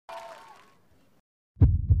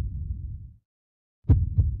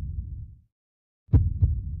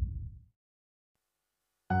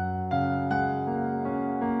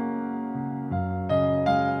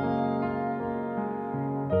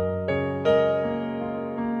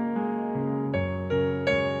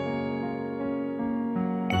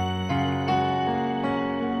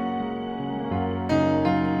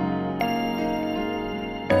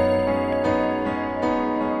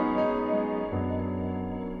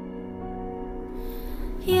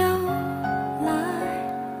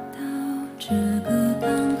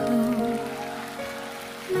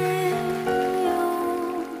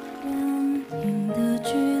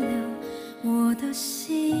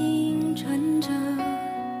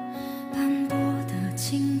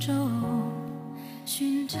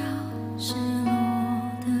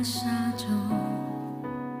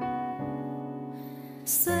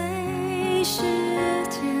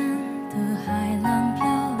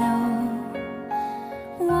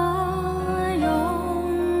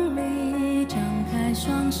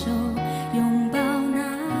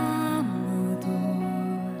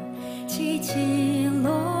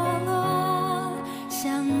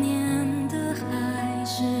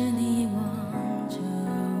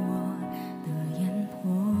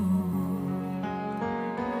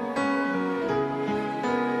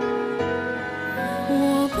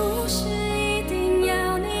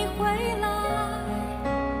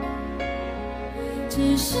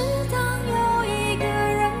只是当有一个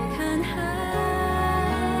人看海，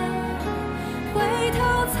回头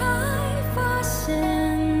才发现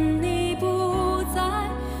你不在，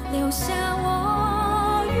留下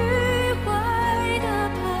我迂回的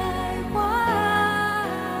徘徊。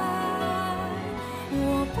我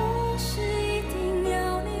不是一定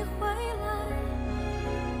要你回来，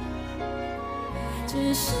只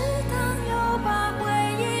是当又把回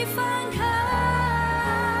忆翻开，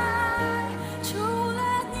除了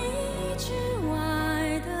你之外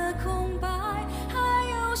的空白，还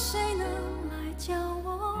有谁能来教我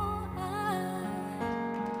爱？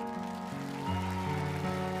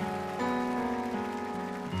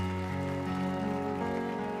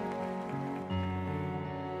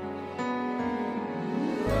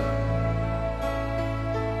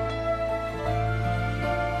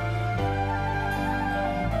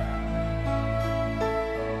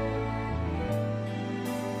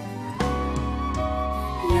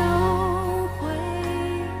又回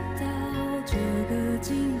到这个尽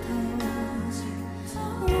头，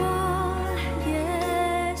我也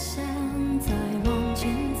想再往前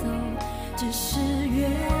走，只是越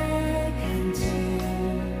看见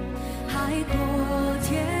海阔天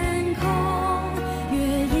空，越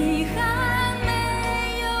遗憾没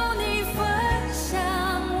有你分享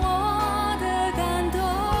我的感动。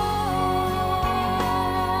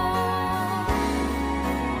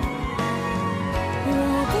我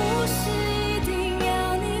不是一定要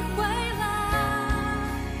你回来，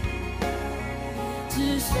只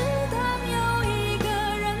是当有一个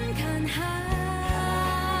人看海，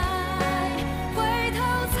回头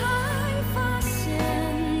才发现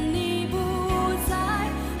你不在，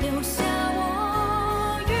留下我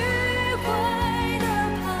迂回的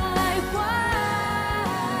徘徊。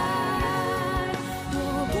我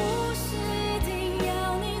不是一定要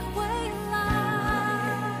你回来，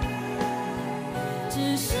只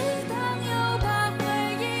是当又把回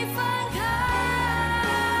忆翻开，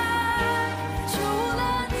除了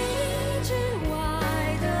你之外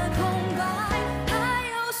的空白，还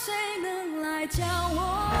有谁能来教我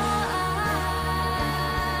爱？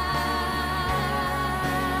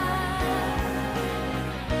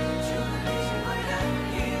除了你之外的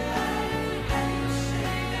依赖，还有谁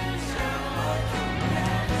能将我痛改？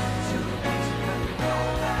除了你之外的空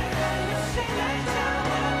白，还有谁来教我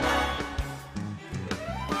爱？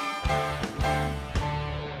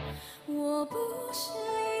我不是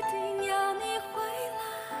一定要你回来，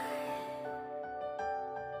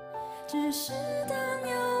只是当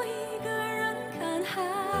有一个人看海，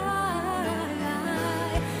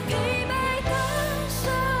疲惫的声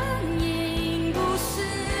音不是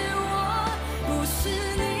我，不是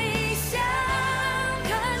你想看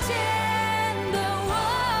见的我。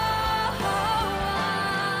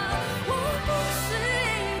我不是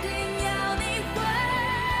一定要你回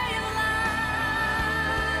来，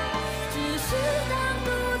只是当独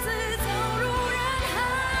自走入人海，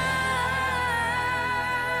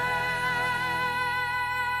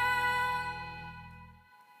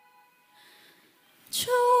除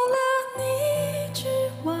了你之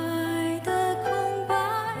外的空白，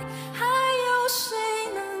还有谁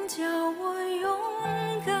能叫我勇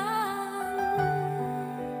敢？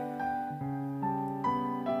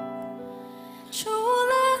除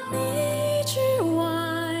了你之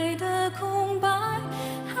外的空白，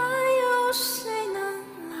还有谁能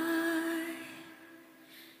来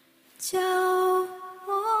教